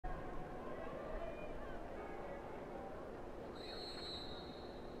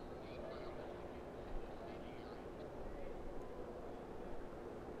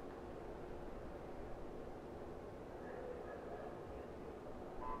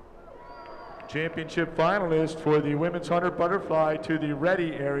Championship finalist for the women's 100 butterfly to the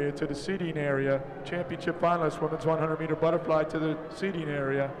ready area, to the seating area. Championship finalist, women's 100-meter butterfly to the seating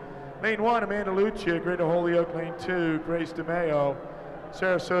area. Lane 1, Amanda Lucia, Greater Holyoke. Lane 2, Grace DeMayo.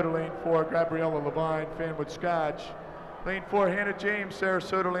 Sarasota. Lane 4, Gabriella Levine, Fanwood Scotch. Lane 4, Hannah James,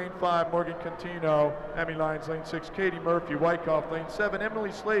 Sarasota. Lane 5, Morgan Contino, Emmy Lyons. Lane 6, Katie Murphy, Wyckoff. Lane 7, Emily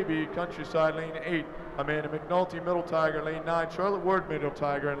Slaby, Countryside. Lane 8, Amanda McNulty, Middle Tiger. Lane 9, Charlotte Ward, Middle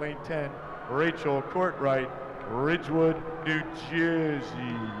Tiger. And Lane 10, Rachel Courtwright, Ridgewood, New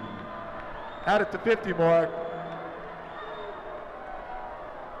Jersey. Out at the 50 mark,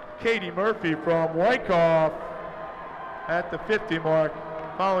 Katie Murphy from Wyckoff at the 50 mark.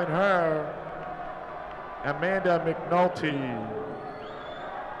 Following her, Amanda McNulty.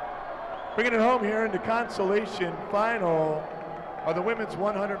 Bringing it home here in the consolation final of the women's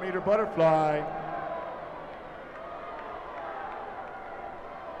 100-meter butterfly.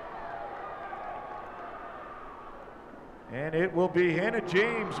 And it will be Hannah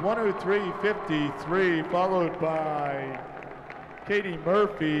James, 103.53, followed by Katie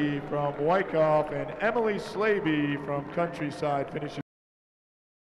Murphy from Wyckoff, and Emily Slaby from Countryside finishes